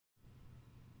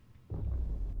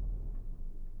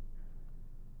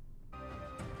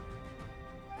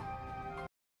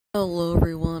Hello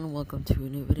everyone, welcome to a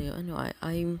new video. Anyway,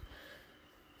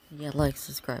 like,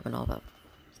 subscribe and all that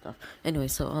stuff. Anyway,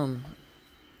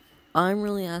 I'm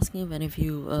really asking if any of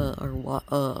you are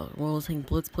Royal Tank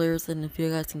Blitz players, and if you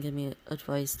guys can give me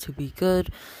advice to be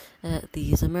good at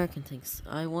these American tanks.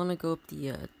 I want to go up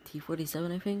the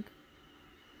T-47, I think.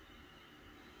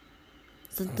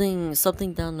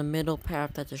 Something down the middle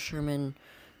path at the Sherman.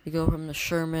 You go from the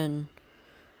Sherman,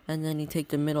 and then you take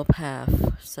the middle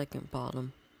path, second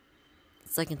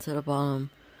to the bottom.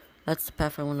 That's the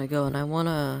path I want to go, and I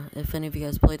wanna. If any of you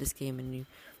guys play this game and you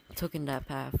took in that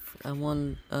path, I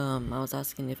was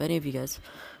asking if any of you guys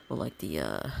would like to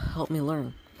help me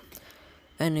learn.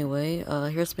 Anyway,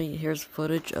 here's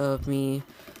footage of me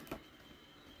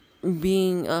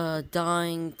being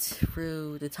dying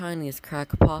through the tiniest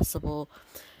crack possible,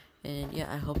 and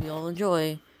yeah, I hope you all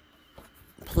enjoy.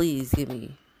 Please give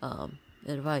me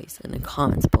advice in the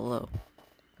comments below.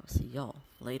 I'll see y'all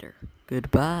later.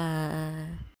 Goodbye.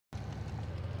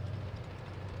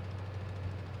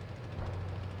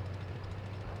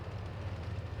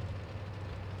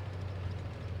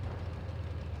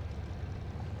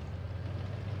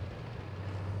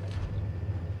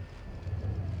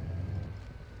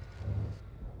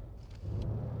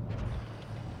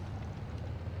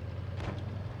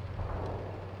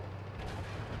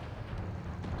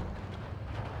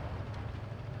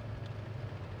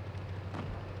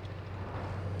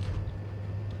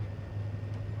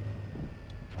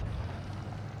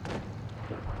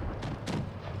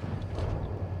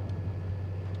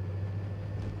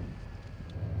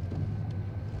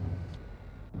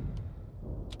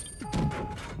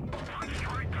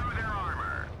 Straight through their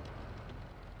armor.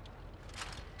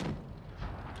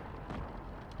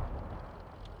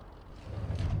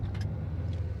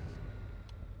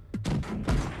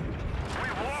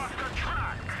 We've lost the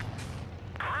track.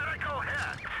 Critical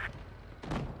hit.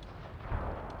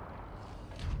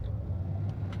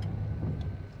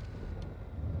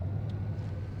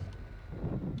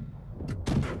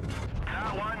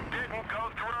 That one didn't go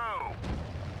through.